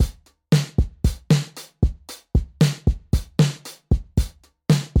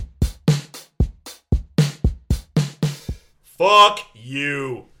Fuck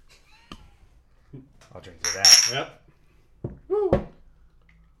you. I'll drink to that. Yep. Woo.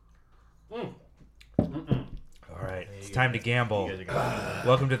 All right, it's time to gamble. You guys are gonna,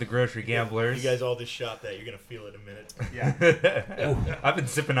 Welcome to the Grocery Gamblers. you guys all just shot that. You're going to feel it in a minute. Yeah. I've been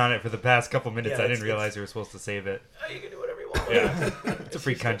sipping on it for the past couple minutes. Yeah, I didn't realize you were supposed to save it. You can do whatever you want. Yeah, it's a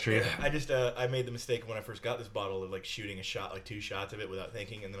free country. I made the mistake when I first got this bottle of like shooting a shot, like 2 shots of it without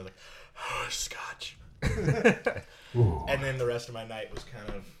thinking, and then I was like, oh, scotch. And then the rest of my night was kind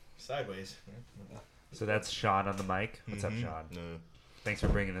of sideways. So that's Sean on the mic. What's up, Sean? No, Thanks for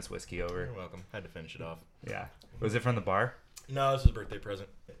bringing this whiskey over. you're welcome. Had to finish it off. Yeah. Was it from the bar? No, this is a birthday present.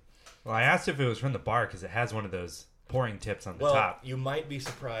 Well, I asked if it was from the bar because it has one of those pouring tips on the Well, top. you might be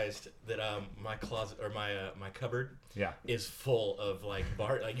surprised that my closet or my cupboard Yeah. is full of like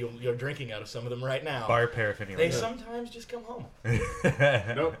bar. Like you're drinking out of some of them right now. Bar paraphernalia. They sometimes just come home.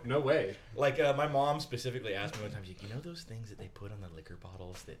 No way. Like my mom specifically asked me one time, she's like, you know those things that they put on the liquor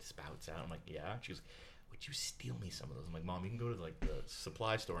bottles that spouts out? I'm like, yeah. She goes, would you steal me some of those? I'm like, Mom, you can go to like the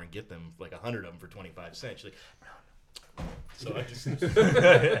supply store and get them, like 100 of them for 25 cents. She's like, no. So I just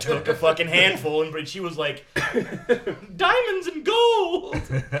took a fucking handful, and she was like, diamonds and gold.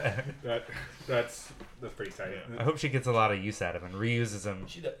 That's pretty tight. I hope she gets a lot of use out of them and reuses them.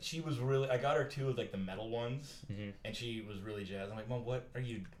 She was really. I got her 2 of like the metal ones, and she was really jazzed. I'm like, Mom, what are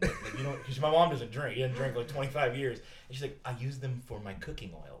you? Like, you know, because my mom doesn't drink. She hasn't drank for like 25 years, and she's like, I use them for my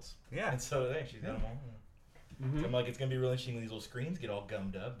cooking oils. Yeah. And so there, she's got them all. So I'm like, it's gonna be really interesting when these little screens get all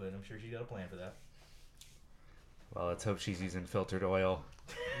gummed up, but I'm sure she's got a plan for that. Well, let's hope she's using filtered oil.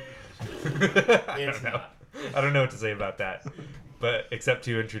 It's not. I don't know what to say about that. But except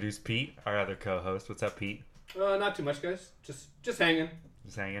to introduce Pete, our other co-host. What's up, Pete? Not too much, guys. Just hanging.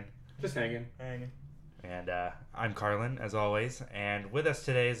 Just hanging. Just hanging. And I'm Carlin, as always. And with us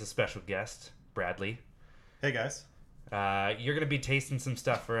today is a special guest, Bradley. Hey guys. You're going to be tasting some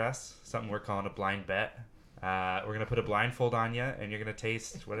stuff for us, something we're calling a blind bet. We're going to put a blindfold on you, and you're going to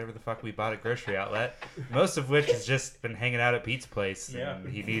taste whatever the fuck we bought at Grocery Outlet, most of which has just been hanging out at Pete's place, and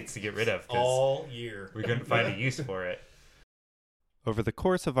he needs to get rid of because All year. we couldn't find a use for it. Over the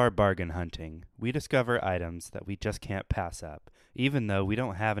course of our bargain hunting, we discover items that we just can't pass up, even though we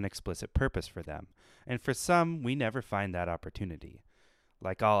don't have an explicit purpose for them, and for some, we never find that opportunity.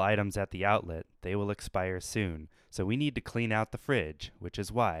 Like all items at the outlet, they will expire soon, so we need to clean out the fridge, which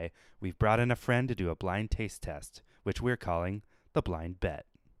is why we've brought in a friend to do a blind taste test, which we're calling the blind bet.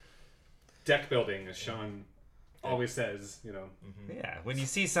 Deck building, as Sean always says, you know. Yeah, when you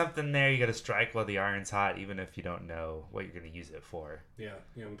see something there, you got to strike while the iron's hot, even if you don't know what you're going to use it for. Yeah,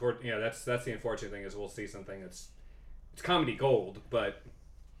 you know, important. Yeah, that's the unfortunate thing is we'll see something it's comedy gold, but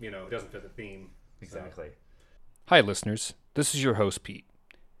you know, it doesn't fit the theme. Exactly. Hi, listeners. This is your host, Pete.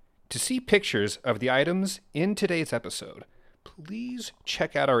 To see pictures of the items in today's episode, please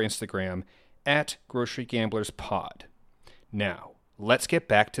check out our Instagram at Grocery Gamblers Pod. Now, let's get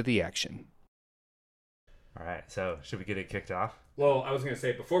back to the action. All right, so should we get it kicked off? Well, I was gonna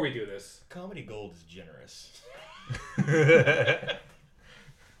say before we do this, Comedy gold is generous.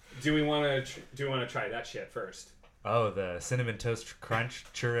 do we want to try that shit first? Oh, the Cinnamon Toast Crunch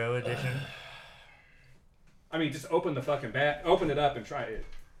Churro edition? I mean, just open the fucking open it up and try it.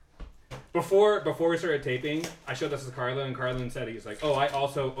 Before we started taping, I showed this to Carlin, and Carlin said he's like, "Oh, I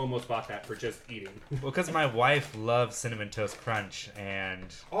also almost bought that for just eating." Well, because my wife loves Cinnamon Toast Crunch,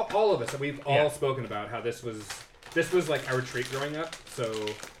 and all of us, we've all spoken about how this was like our treat growing up. So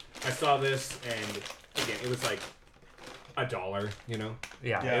I saw this, and again, it was like $1, you know.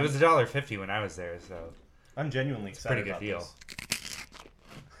 yeah, Yeah. it was $1.50 when I was there, so I'm genuinely excited pretty good about deal. this.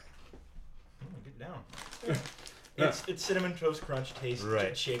 Get down. It's Cinnamon Toast Crunch taste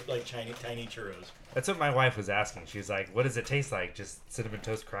shaped like tiny churros. That's what my wife was asking. She was like, "What does it taste like? Just Cinnamon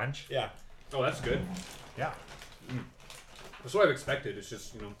Toast Crunch?" Yeah. Oh, that's good. Yeah. That's what I've expected. It's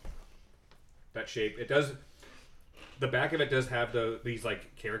just, you know, that shape. It does. The back of it does have these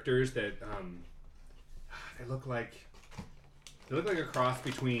like characters that they look like a cross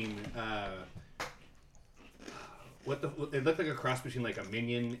between they look like a cross between like a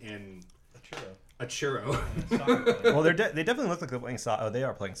minion and a churro. Well, they definitely look like they're playing soccer. Oh, they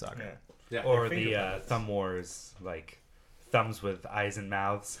are playing soccer. Yeah. Or the Thumb Wars, like thumbs with eyes and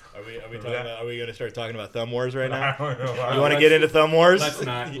mouths. Are we going to start talking about Thumb Wars right now? I You want to get into Thumb Wars? Let's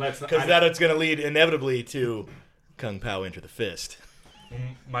not. Because that's going to lead inevitably to Kung Pao Enter the Fist.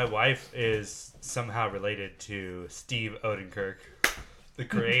 My wife is somehow related to Steve Odenkirk, the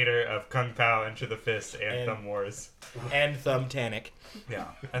creator of Kung Pao Enter the Fist and Thumb Wars. And Thumbtanic. Yeah.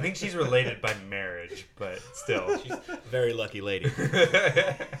 I think she's related by marriage, but still. She's a very lucky lady.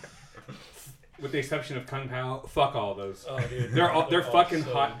 with the exception of Kung Pao, fuck all those. Oh, dude. They're all fucking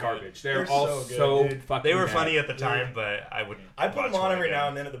so hot good. garbage. They're They're all so good, so dude. fucking They were bad. funny at the time, but I wouldn't. I put them watch on one every again. now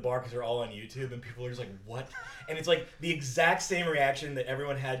and then at the bar because they're all on YouTube, and people are just like, "What?" And it's like the exact same reaction that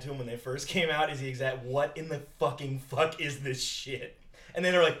everyone had to them when they first came out is the exact, "What in the fucking fuck is this shit?" And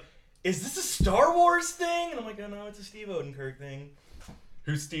then they're like, "Is this a Star Wars thing?" And I'm like, "Oh no, it's a Steve Odenkirk thing."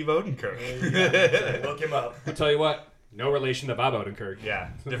 Who's Steve Odenkirk? Yeah, look him up. I'll tell you what, no relation to Bob Odenkirk. Yeah,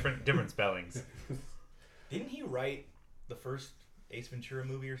 different spellings. Didn't he write the first Ace Ventura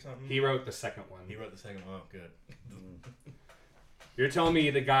movie or something? He wrote the second one. He wrote the second one. Oh, good. You're telling me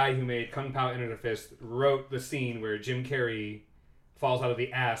the guy who made Kung Pao Enter the Fist wrote the scene where Jim Carrey falls out of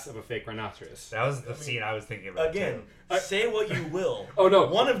the ass of a fake rhinoceros? That was the scene I was thinking about. Again, too. say what you will. Oh, no.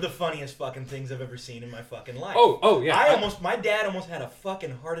 One of the funniest fucking things I've ever seen in my fucking life. Oh yeah. My dad almost had a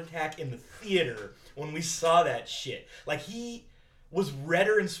fucking heart attack in the theater when we saw that shit. Like, he was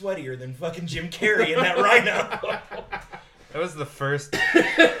redder and sweatier than fucking Jim Carrey in that rhino. That was the first.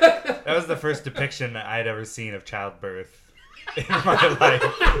 That was the first depiction that I'd ever seen of childbirth in my life.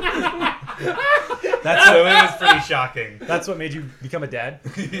 So it was pretty shocking. That's what made you become a dad?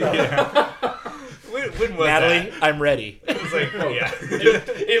 Yeah. When was Natalie, that? I'm ready. It was like, yeah,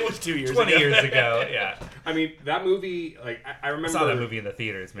 It was 2 years 20 ago. years ago. Yeah, I mean, that movie, like, I I remember... saw that movie in the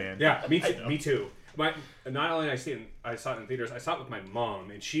theaters, man. Yeah, me too. Not only I saw it in theaters, I saw it with my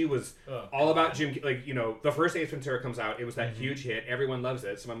mom, and she was all about Jim. Like, you know, the first Ace Ventura comes out, it was that huge hit, everyone loves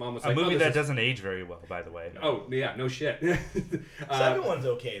it. So my mom was like, A movie this that is- doesn't age very well, by the way. Oh yeah, no shit. Second one's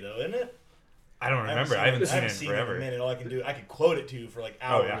okay though, isn't it? I don't remember. I haven't seen it in in a forever. minute. All I can do, I could quote it to you for like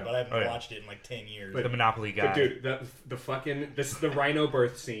hours, yeah. but I haven't Oh, yeah. watched it in like 10 years. The Monopoly guy. But dude, the fucking the rhino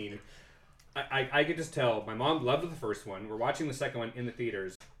birth scene, I could just tell my mom loved the first one. We're watching the second one in the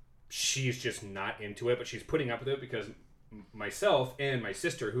theaters. She's just not into it, but she's putting up with it because myself and my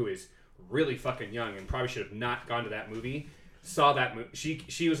sister, who is really fucking young and probably should have not gone to that movie, saw that movie.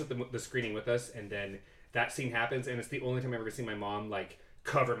 She was at the screening with us, and then that scene happens, and it's the only time I've ever seen my mom like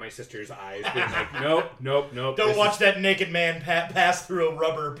cover my sister's eyes, being like, nope. Don't watch that naked man pass through a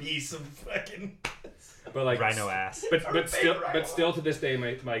rubber piece of fucking. But like Rhino ass. but still to this day,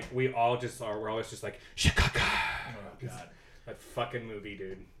 my we all just are. We're always just like Chicago. Oh god, That fucking movie,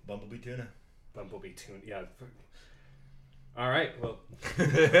 dude. Bumblebee tuna. Bumblebee tune. Yeah. All right. Well,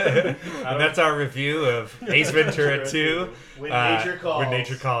 And that's our review of Ace Ventura 2. When Nature Calls. When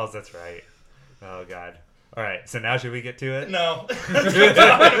Nature Calls, that's right. Oh, God. All right, so now should we get to it? No. Let's keep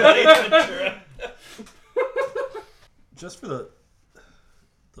talking about Ace Ventura. Just for the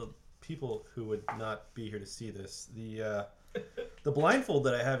people who would not be here to see this, the blindfold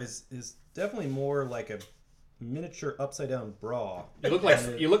that I have is definitely more like a miniature upside down bra. you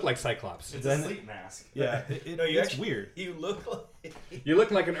look like Cyclops. It's Then- a sleep mask. Yeah, No, you it's actually- weird. You look like You look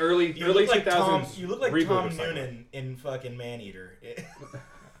like an early you look like 2000s. Tom. You look like reboot Tom of Cyclops. Noonan in fucking Maneater.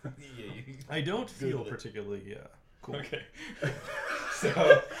 I don't feel Googled it. particularly cool. Okay.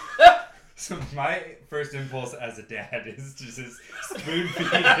 So my first impulse as a dad is to just spoon feed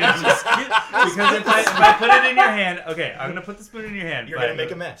it. Because if I put it in your hand, okay, I'm gonna put the spoon in your hand. You're but gonna make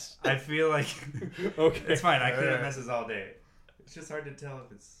a mess. I feel like Okay. it's fine. I clean up messes all day. It's just hard to tell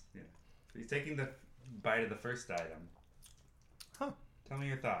if it's. Yeah. He's taking the bite of the first item. Huh. Tell me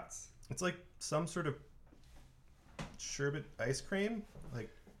your thoughts. It's like some sort of sherbet ice cream, like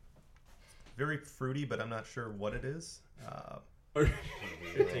very fruity, but I'm not sure what it is.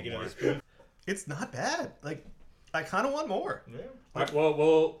 Take it out of the spoon. It's not bad. Like, I kind of want more. Yeah.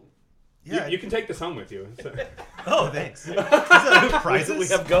 Well, Yeah. you can take this home with you. So- Oh, thanks. Is that prizes? We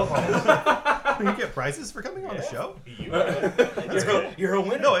have go home. You get prizes for coming on the show. You're a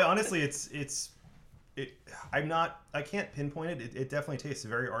winner. No, honestly, I can't pinpoint it. It definitely tastes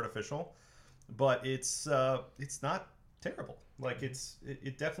very artificial, but it's not terrible. Like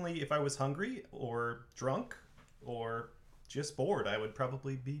it definitely, if I was hungry or drunk or just bored, I would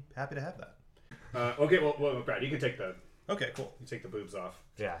probably be happy to have that. okay, well, Brad, you can take the boobs off.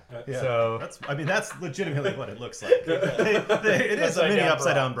 Yeah. Yeah, So that's legitimately what it looks like. It is a mini Upside-down upside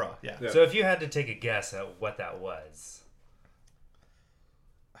bra. down bra. Yeah. Yeah. So if you had to take a guess at what that was.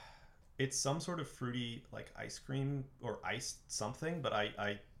 It's some sort of fruity, like ice cream or iced something, but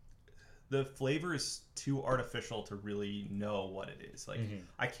the flavor is too artificial to really know what it is. Like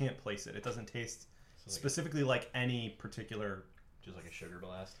I can't place it. It doesn't taste specifically like any particular. Just like a sugar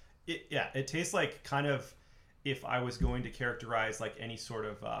blast. It tastes like kind of if I was going to characterize like any sort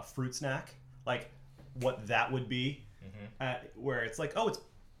of fruit snack, like what that would be, where it's like, oh, it's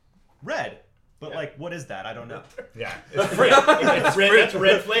red. But like, what is that? I don't know. Yeah. It's red. That's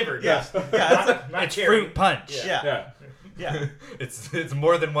red flavored. Yeah, Yes. yeah, Not It's cherry. fruit punch. yeah. Yeah. It's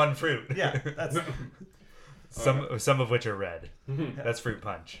more than one fruit. Yeah, that's Some of which are red. That's fruit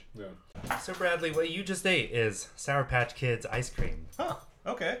punch. Yeah. So Bradley, what you just ate is Sour Patch Kids ice cream. huh.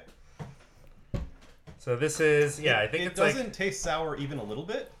 Okay. So this is I think it it's doesn't taste sour even a little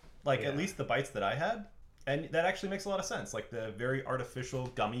bit. Like Yeah. at least the bites that I had, and that actually makes a lot of sense. Like the very artificial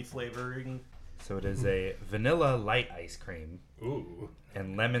gummy flavoring. So it is a vanilla light ice cream Ooh.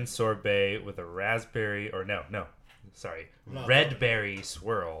 and lemon sorbet with a raspberry Not red berry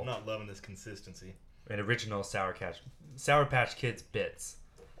swirl I'm not loving this consistency. and original Sour Patch Kids bits.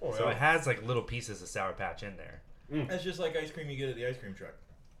 Oh, So it has like little pieces of Sour Patch in there. That's just like ice cream you get at the ice cream truck.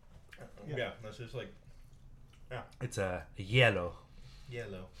 Yeah, that's just like It's a yellow.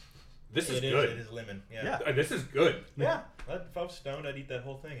 yellow. This is It good. It is lemon. Yeah. Yeah. This is good. Yeah. If I was stoned, I'd eat that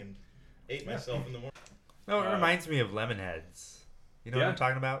whole thing and ate myself in the morning. No, it reminds me of lemon heads. You know what Yeah. I'm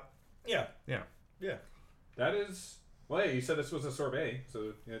talking about? Yeah. Yeah. Yeah. That is. Well, yeah, you said this was a sorbet,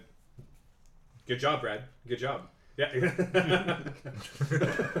 so yeah. Good job, Brad. Good job. Yeah.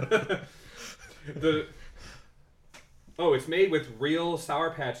 It's made with real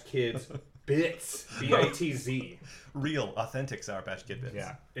Sour Patch Kids bits. BITZ. Real, authentic Sour Patch Kid bits.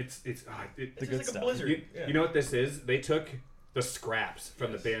 Yeah. It's The just good like stuff. a blizzard. You, you know what this is? They took the scraps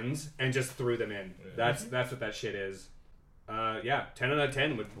from the bins and just threw them in. That's what that shit is. 10 out of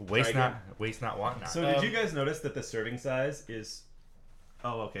 10 would Waste try not, want not. So did you guys notice that the serving size is?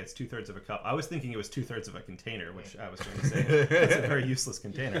 Oh, okay. It's 2/3 of a cup. I was thinking it was 2/3 of a container, which I was going to say that's a very useless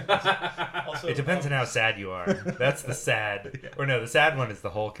container. Also, It depends on how sad you are. That's the sad. Or no, the sad one is the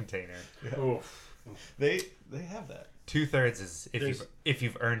whole container. Oof. They have that. 2/3 is There's- if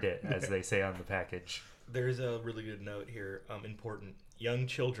you've earned it, as they say on the package. There's a really good note here. Important. Young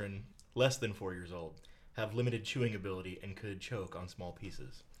children less than 4 years old have limited chewing ability and could choke on small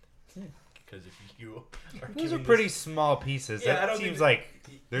pieces. Because if you are Those are giving pretty this- small pieces. Yeah, I that don't seems think- like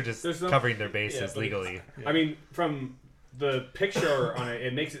they're just There's no- covering their Yeah, bases but legally. I mean, from the picture on it,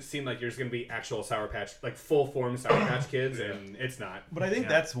 it makes it seem like there's going to be actual Sour Patch, like full form Sour Patch Kids, and it's not. But I think Yeah.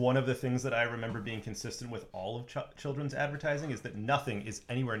 that's one of the things that I remember being consistent with all of children's advertising is that nothing is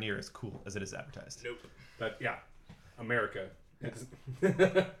anywhere near as cool as it is advertised. Nope. But yeah, America. It's-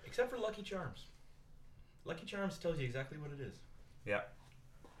 Except for Lucky Charms. Lucky Charms tells you exactly what it is. Yeah.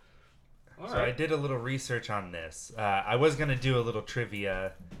 All So I right. did a little research on this. I was gonna do a little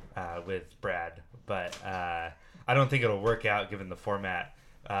trivia with Brad, but I don't think it'll work out given the format.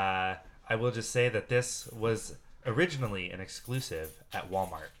 I will just say that this was originally an exclusive at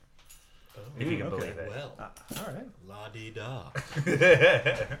Walmart, if you can okay. believe it. Well, All right. la-di-da.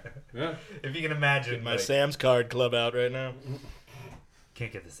 Yeah. If you can imagine, Get my like, Sam's Card Club out right now.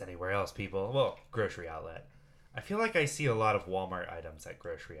 can't get this anywhere else, people. Well, grocery outlet. I feel like I see a lot of Walmart items at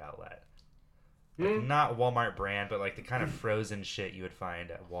grocery outlet. Like, not Walmart brand, but like the kind of frozen shit you would find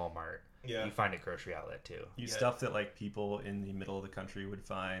at Walmart. Yeah. You find at grocery outlet too. Stuff that like people in the middle of the country would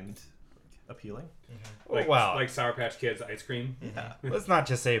find appealing. Like Sour Patch Kids ice cream. Yeah. Let's not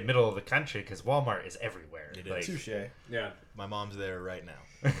just say middle of the country because Walmart is everywhere. It is. Like, Touche. Yeah. My mom's there right now.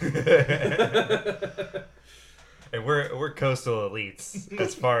 and we're coastal elites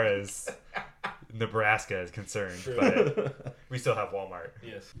as far as Nebraska is concerned, but we still have Walmart.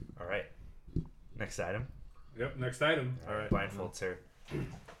 Yes. All right. Next item. Yep. Next item. All right. Blindfold, sir.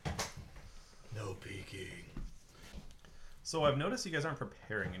 No peeking. So I've noticed you guys aren't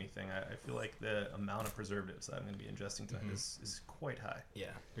preparing anything. I feel like the amount of preservatives that I'm going to be ingesting tonight is quite high. Yeah.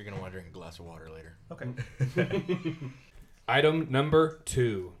 You're going to want to drink a glass of water later. Okay. Item number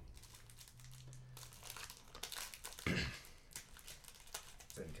 2.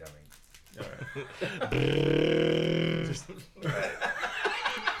 It's incoming. All right.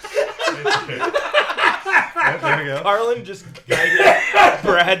 There we go. Carlin just guided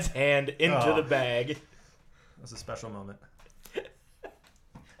Brad's hand into Oh. the bag. That's a special moment.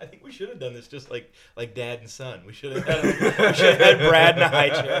 I think we should have done this just like dad and son. We should have had Brad in a high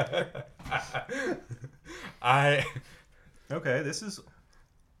chair. Okay, this is.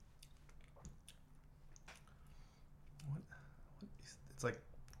 What is, it's like.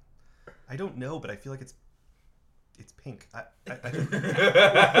 I don't know, but I feel like it's pink. I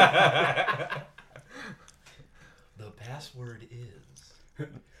The password is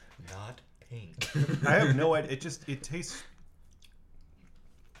not pink. I have no idea. It tastes.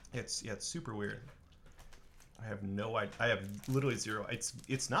 It's super weird. I have no idea. I have literally zero.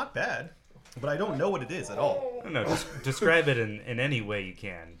 It's not bad, but I don't know what it is at all. No, describe it in any way you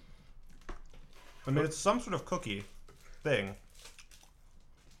can. I mean, it's some sort of cookie thing.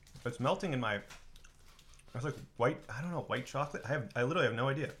 It's melting in my. It's like white. I don't know, white chocolate. I literally have no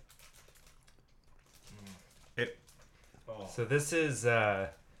idea. It. So this is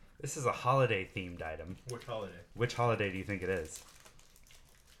a holiday themed item. Which holiday? Which holiday do you think it is?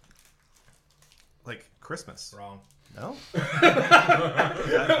 Like Christmas. Wrong. No?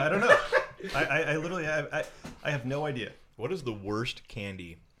 I don't know. I literally have I have no idea. What is the worst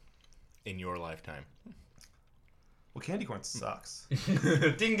candy in your lifetime? Well, candy corn sucks.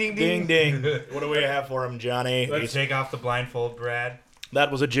 Ding, ding, Ding ding. What do we have for him, Johnny? Let's take off the blindfold, Brad.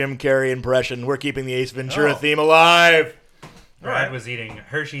 That was a Jim Carrey impression. We're keeping the Ace Ventura Oh. theme alive. Brad Alright. was eating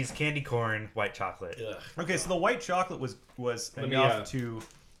Hershey's candy corn white chocolate. Okay, so the white chocolate was Let me, enough to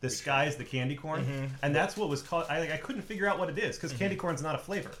disguise the candy corn, and that's what was called. I couldn't figure out what it is because candy corn's not a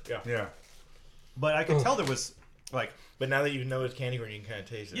flavor. Yeah. But I could tell there was like But now that you know it's candy corn, you can kind of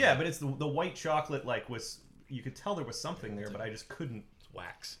taste it. yeah, but it's the white chocolate was you could tell there was something there, but I just couldn't. It's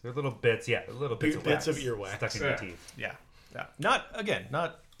wax. They're little bits, little bits of Bits wax of earwax. stuck in your teeth. Yeah.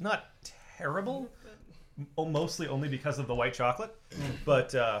 Not terrible. Mostly only because of the white chocolate,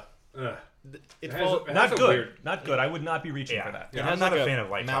 but It has follows- a- not a good. weird- Not good. I would not be reaching Yeah. for that. It I'm has not like a fan of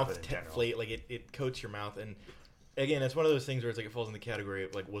white mouth chocolate in general. like it coats your mouth, and again, it's one of those things where it's like it falls in the category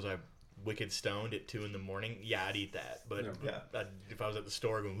of like, was I wicked stoned at 2 a.m? Yeah, I'd eat that. But if I was at the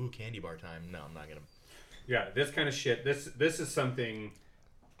store going, ooh, candy bar time, no, I'm not gonna. Yeah, this kind of shit. This is something.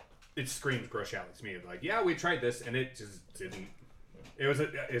 It screams gross out to me. Like, yeah, we tried this, and it just didn't. It was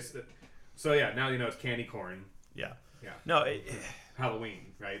so yeah. Now you know it's candy corn. Yeah. Yeah. No. Halloween,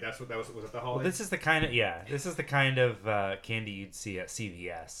 right? That's what that was. Was it the Well, holiday? this is the kind of candy you'd see at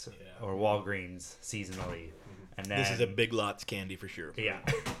CVS or Walgreens seasonally, and then This is a Big Lots candy for sure. yeah.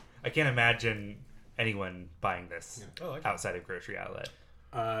 I can't imagine anyone buying this Oh, okay. outside of grocery outlet.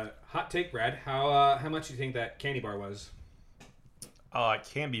 Hot take, Brad. How much do you think that candy bar was? It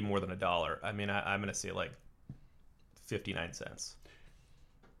can be more than $1. I mean, I'm gonna say like 59 cents.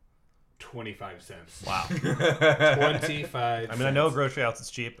 25 cents. Wow. 25. I mean, I know grocery outlets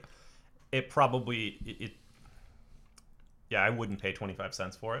is cheap. It probably yeah, I wouldn't pay 25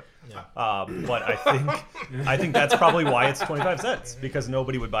 cents for it. Yeah. But I think that's probably why it's 25 cents because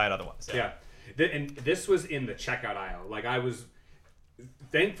nobody would buy it otherwise. Yeah. And this was in the checkout aisle. Like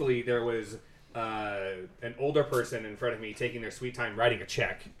thankfully there was an older person in front of me taking their sweet time writing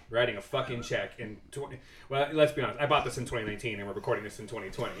a fucking check well, let's be honest, I bought this in 2019 and we're recording this in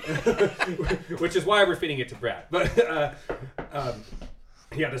 2020, which is why we're feeding it to Brad. But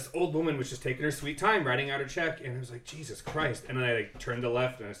yeah, this old woman was just taking her sweet time writing out her check, and I was like, Jesus Christ. And then I like turned to the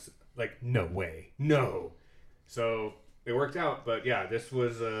left and I was like, no way, no. So it worked out, but yeah, this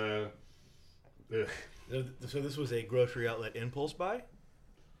was So this was a grocery outlet impulse buy.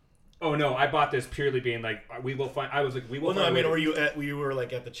 Oh no! I bought this purely being like, we will find. I was like, we will. Well, no, find I a mean, way to- were you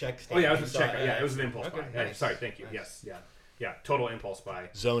like at the check stand? Oh yeah, I was You just saw checking. Yeah, it was an impulse Okay, buy. Yeah, nice. sorry, thank you. Nice. Yes, yeah, total impulse buy.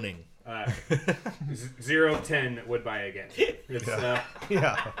 Zoning. 0 of 10 would buy again. It's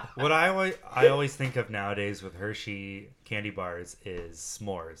Yeah. What I always think of nowadays with Hershey candy bars is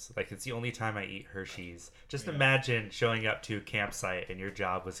s'mores. Like, it's the only time I eat Hershey's. Just imagine showing up to a campsite and your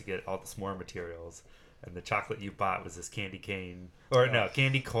job was to get all the s'more materials, and the chocolate you bought was this candy cane, or no,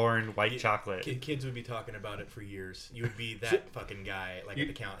 candy corn white chocolate. Kids would be talking about it for years. You would be that fucking guy, like at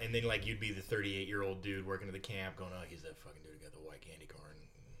the count, and then like you'd be the 38-year-old dude working at the camp, going, "Oh, he's that fucking dude who got the white candy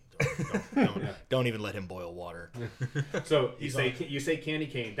corn. Don't even let him boil water." so you say candy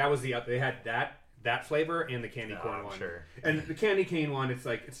cane. That was they had that flavor and the candy corn I'm one. sure. And the candy cane one, it's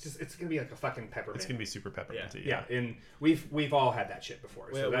like it's gonna be like a fucking peppermint. It's gonna be super pepperminty. yeah, and we've all had that shit before.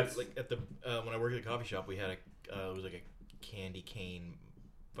 Well, So that's like at the when I worked at the coffee shop, we had it was like a candy cane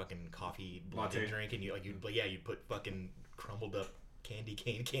fucking coffee blended Latte. drink, and you'd put fucking crumbled up candy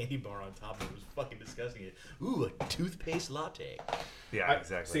cane candy bar on top of it. It was fucking disgusting. Ooh, a toothpaste latte. Yeah,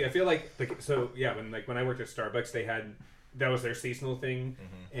 exactly. See, I feel like when I worked at Starbucks, that was their seasonal thing,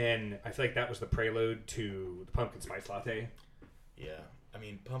 and I feel like that was the prelude to the pumpkin spice latte. Yeah, I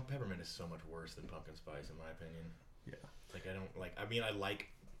mean, peppermint is so much worse than pumpkin spice, in my opinion. Yeah. Like I don't like. I mean, I like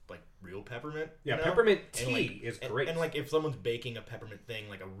real peppermint. Yeah, you know? peppermint And, tea is great. And like if someone's baking a peppermint thing,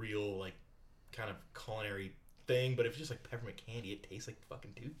 like a real like kind of culinary thing, but if it's just like peppermint candy, it tastes like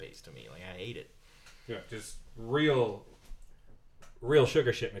fucking toothpaste to me. Like I hate it. Yeah, just real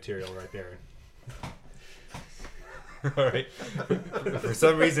sugar shit material right there. All right. For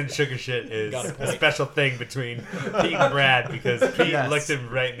some reason, sugar shit is Got a a point. special thing between Pete and Brad because Pete Yes. looked him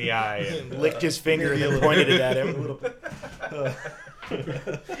right in the eye. And, Licked his finger and then pointed it at him.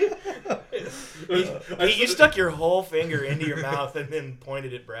 You stuck your whole finger into your mouth and then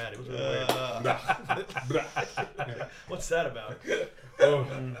pointed at Brad. It was really weird. What's that about? Oh.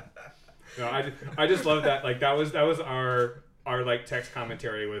 No, I just love that. Like that was our our like text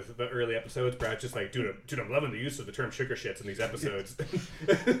commentary with the early episodes, Brad's just like, dude, I'm loving the use of the term sugar shits in these episodes.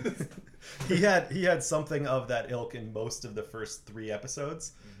 He had something of that ilk in most of the first 3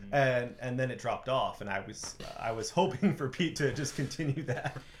 episodes, and then it dropped off. And I was hoping for Pete to just continue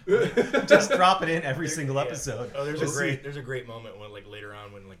that, just drop it in every single episode. Oh, there's a great moment when like later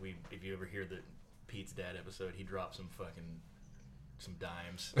on when like if you ever hear the Pete's dad episode, he drops some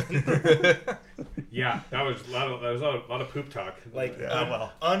dimes. Yeah, that was a lot of poop talk. Like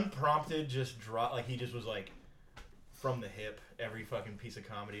unprompted, just drop. Like he just was like from the hip. Every fucking piece of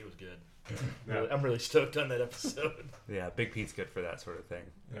comedy. It was good. Yeah. I'm really stoked on that episode. Yeah, Big Pete's good for that sort of thing.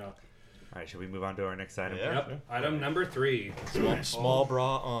 Yeah. All right, should we move on to our next item? Yeah. Yep. Item number 3. Small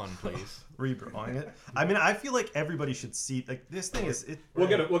bra on, please. Rebrawing it. I mean, I feel like everybody should see like this thing is. We'll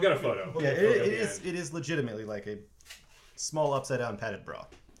get a photo. Yeah, it is legitimately like a small upside down padded bra.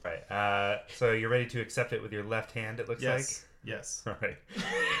 Right. So you're ready to accept it with your left hand, it looks Yes. Yes. like? All right.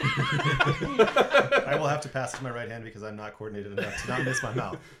 I will have to pass to my right hand because I'm not coordinated enough to not miss my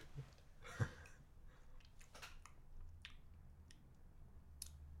mouth.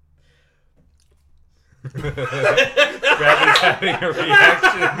 Bradley's having a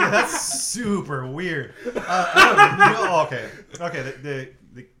reaction. Yeah, that's super weird. I don't know. Okay.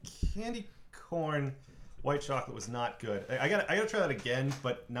 The candy corn white chocolate was not good. I gotta try that again,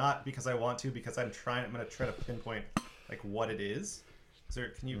 but not because I want to, because I'm gonna try to pinpoint like what it is.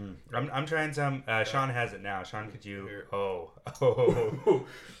 Sir, can you? I'm trying some. Sean has it now. Sean, could you? Here. Oh.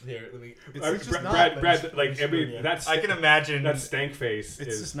 Here, let me. It's just Brad, like every that's I can imagine. that stank face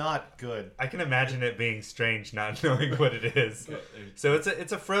It's is just not good. I can imagine it being strange, not knowing what it is. So it's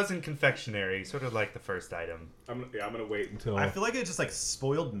a frozen confectionery, sort of like the first item. I'm gonna wait until I feel like it's just like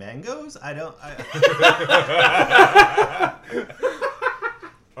spoiled mangoes.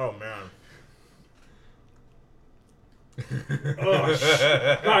 Oh man.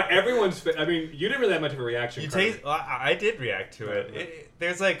 God, everyone's. I mean, you didn't really have much of a reaction. You Carter. taste. I did react to it.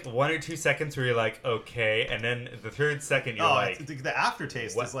 There's like 1 or 2 seconds where you're like, okay, and then the 3rd second you're like, the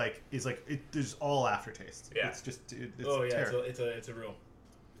aftertaste what? is like there's all aftertaste. Yeah. It's just it's Oh yeah, terrible. it's a real.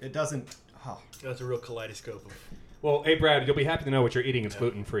 It doesn't. Oh. That's a real kaleidoscope of. Well, hey Brad, you'll be happy to know what you're eating is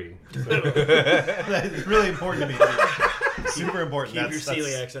gluten free. It's really important to me. Super important. Keep your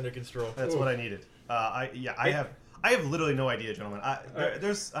celiacs under control. That's what I needed. I have literally no idea, gentlemen. I'm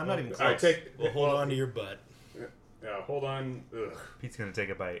not even All right, close. Well, hold on to your butt. Yeah, hold on. Ugh. Pete's gonna take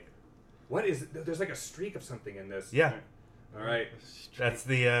a bite. What is? There's like a streak of something in this. Yeah. All right. That's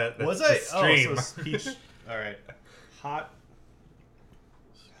the Was the I? stream. Oh, so it's peach. All right. Hot,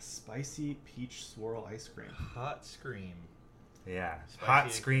 spicy peach swirl ice cream. Hot scream. Yeah, Spicy hot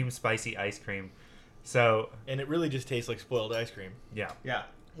ice scream spicy ice cream. So And it really just tastes like spoiled ice cream, yeah, Yeah.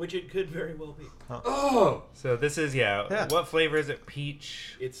 which it could very well be. Oh. so this is Yeah. What flavor is it?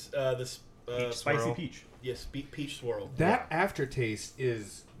 Peach. It's this Peach Spicy swirl. peach. yes, peach swirl. That aftertaste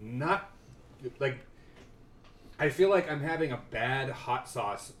is not like. I feel like I'm having a bad hot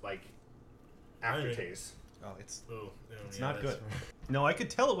sauce like aftertaste. Oh, it's Oh, it's not good. No, I could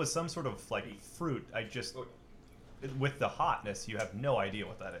tell it was some sort of like fruit. I just with the hotness, you have no idea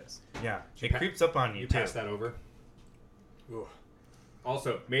what that is. Yeah, it creeps up on you You too. pass that over. Ooh.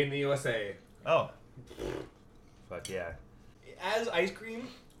 Also, made in the USA. Oh, Fuck yeah. As ice cream,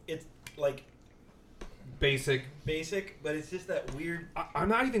 it's like Basic. basic, but it's just that weird. I'm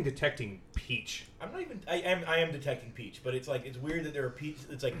not even detecting peach. I'm not even. I am detecting peach, but it's like it's weird that there are peach.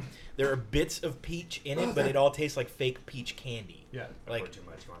 It's like there are bits of peach in it, but it all tastes like fake peach candy. yeah. Like Too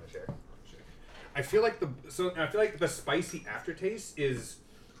much. You want to share? I feel like the spicy aftertaste is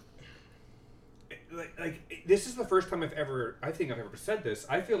like this is the first time I've ever said this.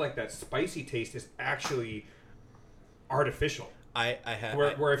 I feel like that spicy taste is actually artificial. I have.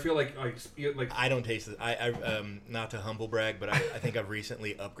 Where I feel like I don't taste it. I not to humble brag, but I think I've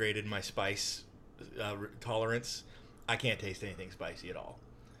recently upgraded my spice tolerance. I can't taste anything spicy at all.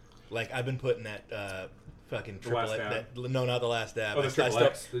 Like I've been putting that fucking The last triple X. dab? No, not the last dab. Oh, the triple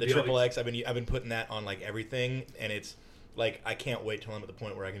X? The The triple DLX? X. I've been putting that on like everything, and it's like I can't wait till I'm at the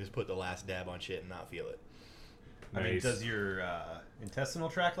point where I can just put the last dab on shit and not feel it. I mean, Nice. does your intestinal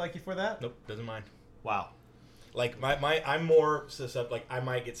tract like you for that? Nope, doesn't mind. Wow. Like I'm more susceptible. Like I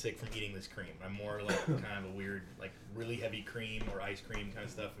might get sick from eating this cream. I'm more like kind of a weird, like really heavy cream or ice cream kind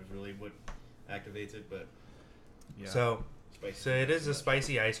of stuff is really what activates it. But Yeah. So spicy. it is a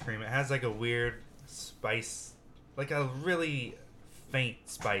spicy ice cream. It has like a weird spice, like a really faint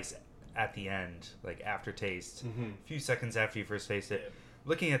spice at the end, like aftertaste. A few seconds after you first taste it. Yeah.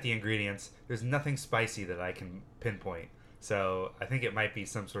 Looking at the ingredients, there's nothing spicy that I can pinpoint. So I think it might be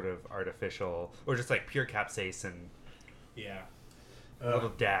some sort of artificial, or just like pure capsaicin Yeah. A little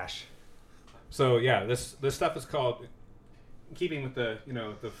dash. So yeah, this stuff is called, in keeping with in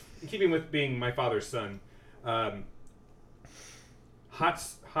keeping with being my father's son,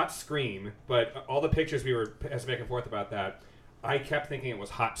 hot scream. But all the pictures we were passing back and forth about that, I kept thinking it was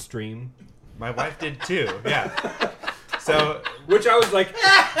hot stream, My wife did too. Yeah. So which I was like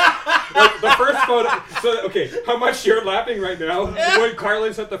the first photo. So okay, how much you're laughing right now? When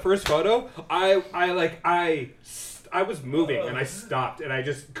Carlin sent the first photo, I was moving and I stopped and I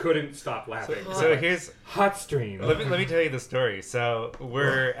just couldn't stop laughing. so here's Hot stream. let me tell you the story. So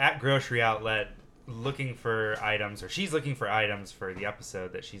we're at grocery outlet looking for items, or she's looking for items for the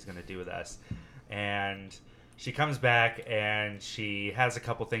episode that she's going to do with us, and she comes back and she has a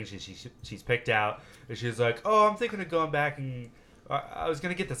couple things she's picked out, and she's like, "Oh, I'm thinking of going back and I was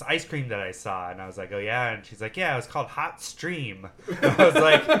going to get this ice cream that I saw." And I was like, "Oh yeah?" And she's like, "Yeah, it was called Hot Stream." And I was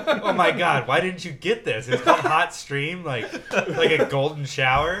like, "Oh my god, why didn't you get this? It's called Hot Stream, like a golden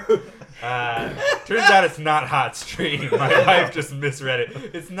shower." Turns out it's not Hot Stream. My wife just misread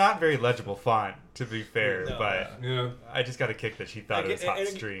it. It's not very legible font, to be fair, No, but Yeah. I just got a kick that she thought it was Hot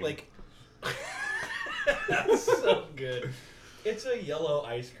Stream. Like, that's so good. It's a yellow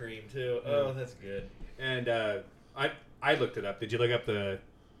ice cream too. Oh, that's good. And I looked it up. Did you look up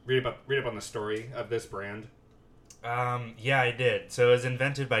read up on the story of this brand? Yeah, I did. So it was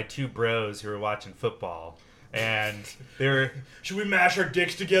invented by two bros who were watching football, and they were Should we mash our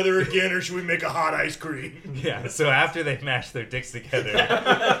dicks together again, or should we make a hot ice cream? yeah. So after they mashed their dicks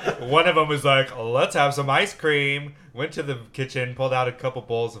together, one of them was like, "Let's have some ice cream." Went to the kitchen, pulled out a couple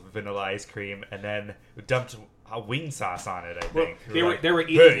bowls of vanilla ice cream, and then dumped a wing sauce on it. I think They were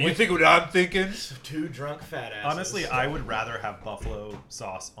eating. Hey, you think what I'm thinking? Two drunk fat asses. Honestly, I would rather have buffalo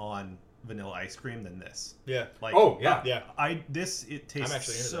sauce on vanilla ice cream than this. Yeah. Like, Oh yeah. Yeah. it tastes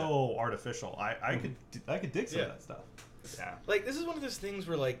actually into so artificial. I could dig some Yeah. of that stuff. Yeah. Like, this is one of those things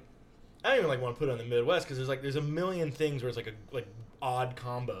where, like, I don't even like want to put it on the Midwest because there's a million things where it's like odd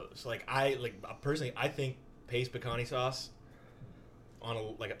combos. Like, personally, I think paste pecani sauce on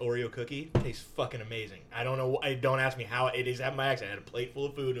an Oreo cookie tastes fucking amazing. I don't know. Don't ask me how it is. At my accent, I had a plate full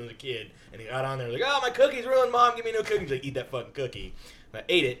of food when I was a kid, and he got on there like, "Oh, my cookie's ruined, Mom. Give me no cookies." Like, eat that fucking cookie. And I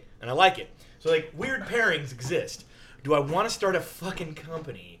ate it, and I like it. So like, weird pairings exist. Do I want to start a fucking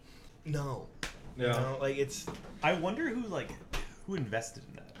company? No. Yeah. You know, like it's. I wonder who invested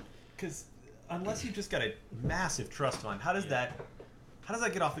in that. Because unless you just got a massive trust fund, how does that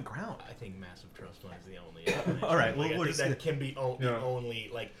get off the ground? I think massive trust fund is the only. All right, well, like, I we're think just that can be the only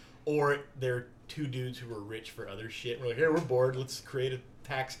like, or they're two dudes who were rich for other shit. We're like, hey, we're bored. Let's create a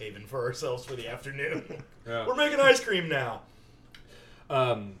tax haven for ourselves for the afternoon. Yeah. We're making ice cream now.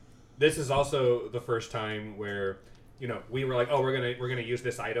 This is also the first time where we were like, oh, we're gonna use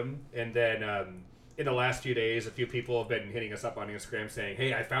this item, and then in the last few days, a few people have been hitting us up on Instagram saying,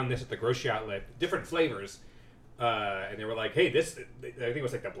 hey, I found this at the grocery outlet, different flavors. And they were like, hey, this, I think it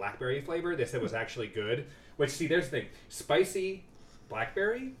was like the blackberry flavor. They said was actually good. Which, see, there's the thing. Spicy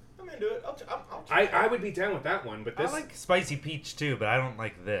blackberry? I'm into it. I'll try it. I would be down with that one, but this... I like spicy peach too, but I don't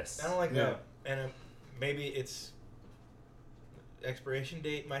like this. I don't like Yeah. that. And maybe it's expiration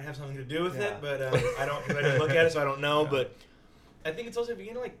date might have something to do with Yeah. it, but I didn't look at it, so I don't know. Yeah. But I think it's also if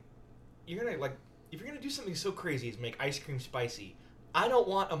you're gonna do something so crazy as make ice cream spicy. I don't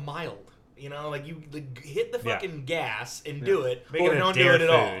want a mild. You know, like you hit the Yeah. fucking gas and do it, Make or it a don't do dare it at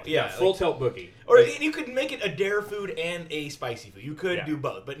all. food. Yeah, full like- tilt boogie. Or Like, you could make it a dare food and a spicy food. You could Yeah. do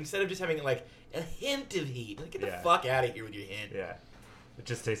both, but instead of just having like a hint of heat, like, get the Yeah. fuck out of here with your hint. Yeah. It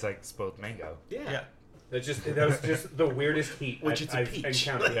just tastes like spoiled mango. Yeah. that was just the weirdest heat Which it's a I've peach.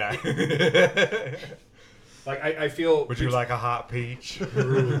 encountered. Yeah. Like, I feel... Would you like a hot peach?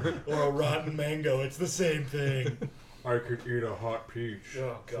 Or a rotten mango. It's the same thing. I could eat a hot peach.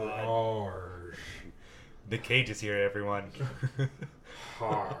 Oh, God. Harsh. Nick Cage is here, everyone.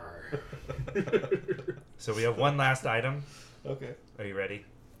 Harsh. So we have one last item. Okay. Are you ready?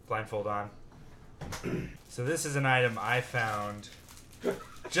 Blindfold on. So this is an item I found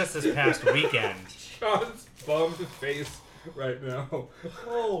just this past weekend. Sean's bummed face right now.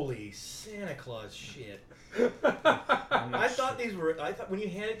 Holy Santa Claus shit. I thought when you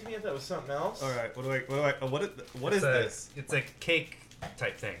handed it to me, I thought it was something else. All right. What is It's this? It's a cake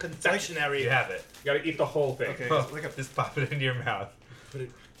type thing. Confectionery. You have it. You gotta eat the whole thing. Okay. Well, Like a- just pop it into your mouth. Put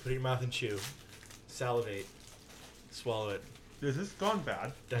it in your mouth and chew. Salivate. Swallow it. Has this gone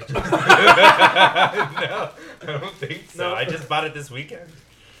bad? Digest. No, I don't think so. No. I just bought it this weekend.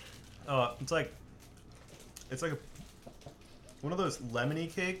 It's like one of those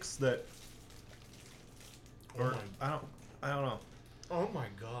lemony cakes that, or I don't know. Oh my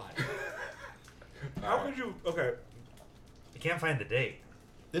god. How could you? Okay. can't find the date.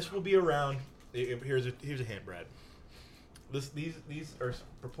 This will be around. Here's a hint, Brad. These are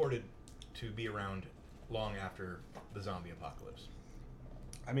purported to be around long after the zombie apocalypse.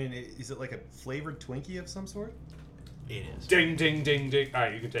 I mean, is it like a flavored Twinkie of some sort? It is. Ding, ding, ding, ding. All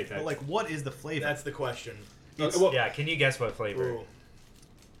right, you can take that. But like, what is the flavor? That's the question. Well, Yeah, can you guess what flavor? Ooh.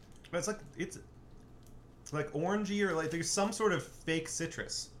 It's like orangey or like there's some sort of fake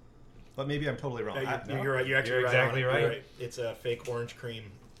citrus. But maybe I'm totally wrong. No, you're right. You're actually You're right. exactly on it. You're right. It's a fake orange cream.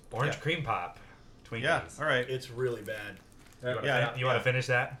 Orange Yeah. cream pop. Twinkies. Yeah. All right. It's really bad. Yeah. You want to finish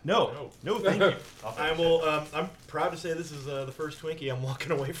that? No, thank you. I will. I'm proud to say this is the first Twinkie I'm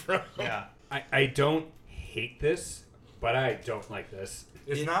walking away from. Yeah. I don't hate this, but I don't like this.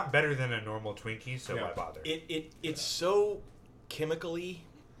 It's not better than a normal Twinkie, so Yeah. why bother? It's so chemically,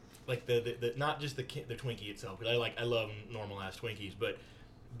 like the not just the Twinkie itself. Because I love normal ass Twinkies, but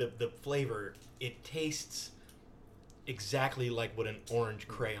the flavor, it tastes exactly like what an orange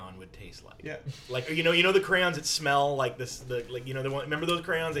crayon would taste like. Yeah. Like you know the crayons that smell like this, remember those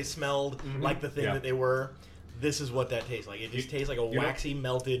crayons, they smelled like the thing Yeah. that they were. This is what that tastes like. It just tastes like a waxy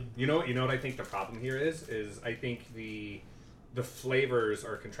melted. You know what I think the problem here is I think the flavors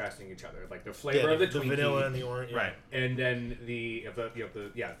are contrasting each other. Like the flavor of the Twinkie, vanilla and the orange. right? And then the And Well,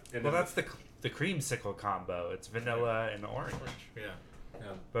 then that's the creamsicle combo. It's vanilla and orange. Yeah.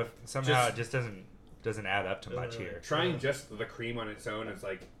 But somehow it just doesn't add up to much really. here. Trying just the cream on its own is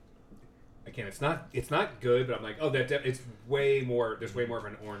like, again, it's not good, but I'm like, oh, it's way more. There's way more of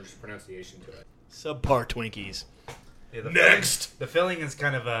an orange pronunciation to it. Subpar Twinkies. Yeah, Next! the filling is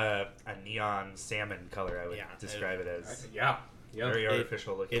kind of a neon salmon color. I would Yeah, describe it as Yeah. very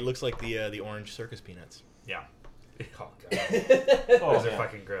artificial looking. It looks like the orange circus peanuts, Yeah. Oh god. Those are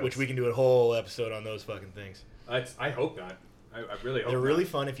fucking gross. which we can do a whole episode on those fucking things. I hope not. I really hope They're not. really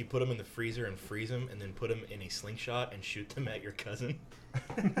fun if you put them in the freezer and freeze them, and then put them in a slingshot and shoot them at your cousin.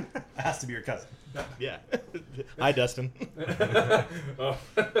 It has to be your cousin. Yeah. Hi, Dustin. Oh.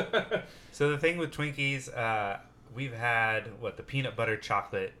 So the thing with Twinkies, we've had the peanut butter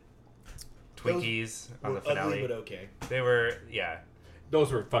chocolate Twinkies on the finale. Ugly, but okay. They were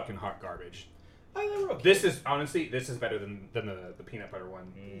Those were fucking hot garbage. They were okay. This is better than the peanut butter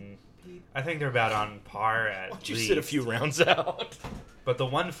one. I think they're about on par at Why don't you least. sit a few rounds out? But the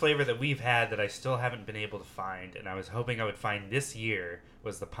one flavor that we've had that I still haven't been able to find, and I was hoping I would find this year,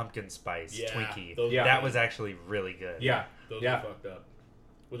 was the pumpkin spice Yeah, Twinkie. those- Yeah. That was actually really good. Yeah. Those Yeah. are fucked up.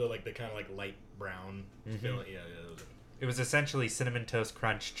 With the kind of like light brown filling. Yeah, those are. It was essentially cinnamon toast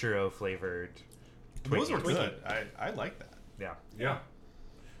crunch churro flavored. Those were Twinkies. good. I like that. Yeah. Yeah.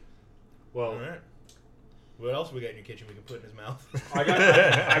 Well, All right. What else we got in your kitchen we can put in his mouth? I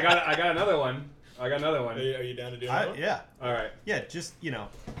got another one. I got another one. Are you down to do another one? Yeah. All right. Yeah, just,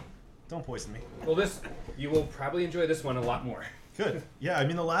 don't poison me. Well, you will probably enjoy this one a lot more. Good. Yeah, I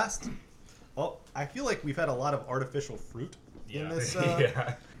mean, I feel like we've had a lot of artificial fruit in this.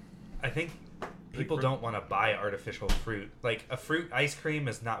 Yeah. I think people don't want to buy artificial fruit. Like, a fruit ice cream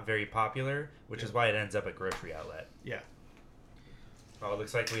is not very popular, which is why it ends up at grocery outlet. Yeah. Oh, it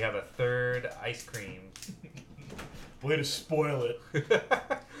looks like we have a third ice cream. Way to spoil it.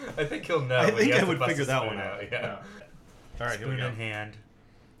 I think he'll know. I when he think has I to would bust figure his that spoon one out. Yeah. All right, here we Spoon go. in hand,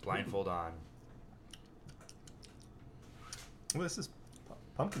 blindfold on. Well, this is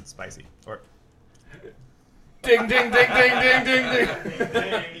pumpkin spicy. Or Ding, ding, ding, ding, ding, ding,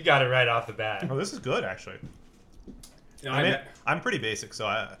 ding. You got it right off the bat. oh, this is good actually. No, I mean, I'm pretty basic, so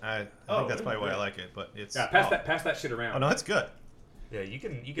I think that's probably why I yeah. like it. But it's Yeah, pass that shit around. Oh no, it's good. Yeah, you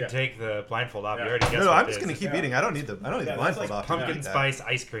can Yeah. take the blindfold off. Yeah. You already guessed No, what I'm it just is. gonna keep Yeah. eating. I don't need the that's blindfold like off. Pumpkin Eat that. spice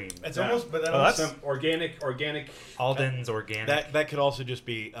ice cream. It's Yeah. almost, but that Oh, almost, Some organic. Alden's organic. that could also just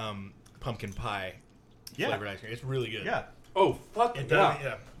be pumpkin pie Yeah. flavored ice cream. It's really good. Yeah. Oh fuck It yeah. does.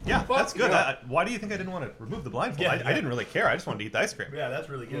 Yeah. Yeah, Fuck that's good. yeah. Why do you think I didn't want to remove the blindfold? Yeah, I yeah. didn't really care. I just wanted to eat the ice cream. Yeah, that's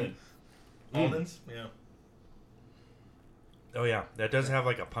really good. Mm. Almonds. Yeah. Oh yeah, that does have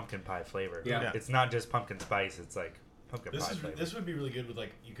like a pumpkin pie flavor. Yeah. Yeah. It's not just pumpkin spice. It's like pumpkin pie flavor. This would be really good with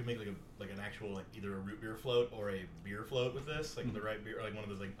you could make like an actual either a root beer float or a beer float with this, like the right beer, or like one of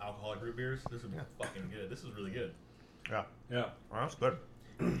those alcoholic root beers. This would be fucking good. This is really good. Yeah. Yeah. Well, that's good.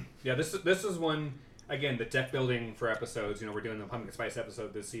 Yeah, this is one, again, the deck building for episodes. We're doing the pumpkin spice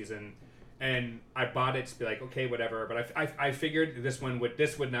episode this season, and I bought it to be like, okay, whatever. But I figured this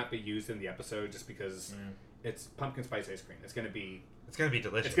would not be used in the episode just because it's pumpkin spice ice cream. It's gonna be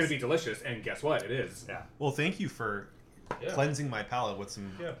delicious. It's gonna be delicious, and guess what? It is. Yeah. Well, thank you for cleansing my palate with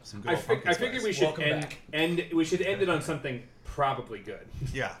some good I old pumpkin figured spice. we should Welcome end back. we should end it on something probably good.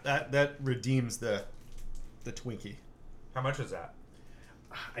 Yeah, that redeems the Twinkie. How much was that?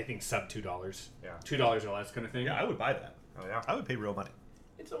 I think sub $2. Yeah. $2 or less kind of thing. Yeah, I would buy that. Oh yeah. I would pay real money.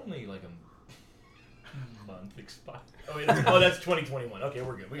 It's only like a month expired. Oh, wait, that's 2021. Okay,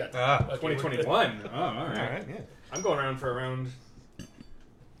 we're good. We got time. Okay, 2021. Oh, all right. All right, yeah. I'm going around for a round.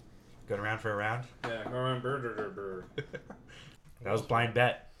 Going around for a round. Yeah, go around. Brr. That was blind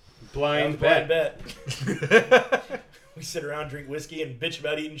bet. Blind Blind bet. bet. We sit around, drink whiskey, and bitch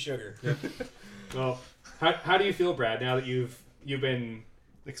about eating sugar. Well, how do you feel, Brad? Now that you've been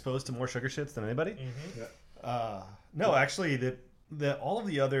Exposed to more sugar shits than anybody? Mm-hmm. No, actually, all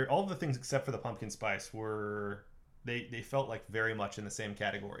of the things except for the pumpkin spice were they felt like very much in the same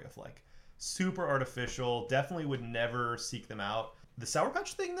category of like super artificial. Definitely would never seek them out. The Sour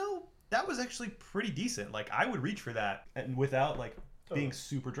Patch thing though, that was actually pretty decent. Like I would reach for that and without like being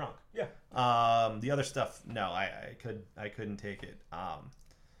super drunk. Yeah. The other stuff, no, I couldn't take it.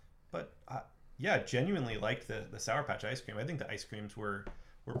 But yeah, genuinely liked the Sour Patch ice cream. I think the ice creams were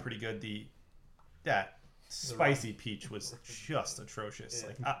pretty good. That spicy peach was just atrocious. Yeah.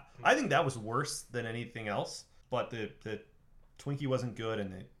 Like I think that was worse than anything else. But the Twinkie wasn't good,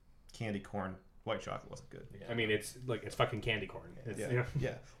 and the candy corn white chocolate wasn't good. I mean, it's fucking candy corn. It's, Yeah, you know.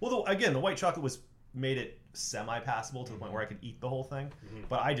 yeah. Well, again, the white chocolate made it semi-passable to the point where I could eat the whole thing.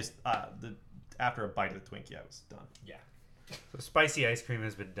 But I just after a bite of the Twinkie, I was done. Yeah. So spicy ice cream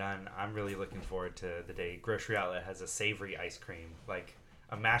has been done. I'm really looking forward to the day Grocery Outlet has a savory ice cream, like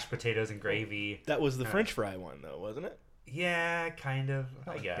a mashed potatoes and gravy. That was the French fry one, though, wasn't it? Yeah, kind of.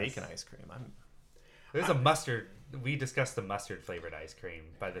 I guess. Bacon ice cream. There's a mustard. We discussed the mustard flavored ice cream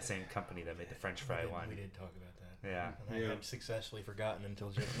by the same company that made the French fry one. We did talk about that. Yeah. And I had successfully forgotten until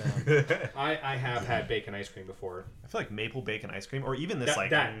just now. I have had bacon ice cream before. I feel like maple bacon ice cream, or even this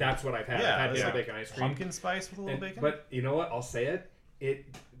That's what I've had. Yeah, I've had yeah. bacon ice cream. pumpkin spice with a little bacon. But you know what? I'll say it.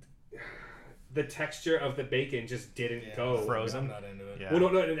 The texture of the bacon just didn't go. Frozen. I'm not into it. Yeah.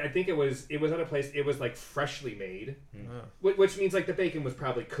 Well, no. I think it was at a place. It was like freshly made, which means like the bacon was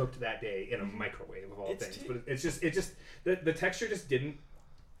probably cooked that day in a microwave of all It's things. too- But it just the texture just didn't.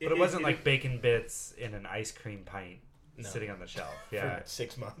 But it wasn't like bacon bits in an ice cream pint No. sitting on the shelf. Yeah. For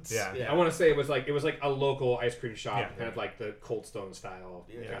 6 months. Yeah. I want to say it was like a local ice cream shop, Yeah. kind of like the Cold Stone style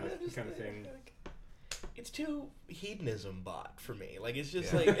kind of thing. It's too hedonism bought for me. Like, it's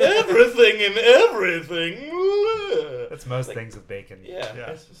just like everything and everything. That's most Like, things with bacon. Yeah,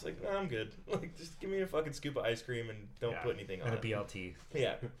 Yeah. it's just like, no, I'm good. Like, just give me a fucking scoop of ice cream and don't Yeah. put anything on And a it. BLT.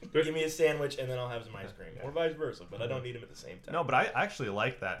 Yeah, give me a sandwich and then I'll have some ice cream, or vice versa. But I don't need them at the same time. No, but I actually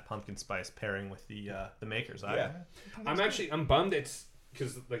like that pumpkin spice pairing with the makers. Yeah. I'm bummed. It's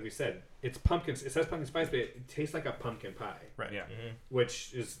because, like we said, it's pumpkin. It says pumpkin spice, but it tastes like a pumpkin pie, Right. Yeah.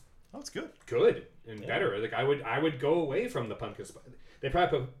 which is Oh, it's good. good and better. Like I would go away from the pumpkin spice. They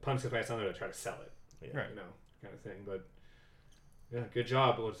probably put pumpkin spice on there to try to sell it, Yeah. you know, kind of thing. But yeah, good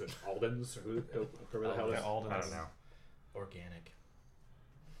job. What was it, Alden's or whoever the hell it is? Alden. I don't know. Organic.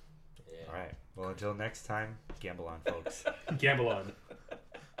 Yeah. All right. Well, until next time, gamble on, folks. Gamble on.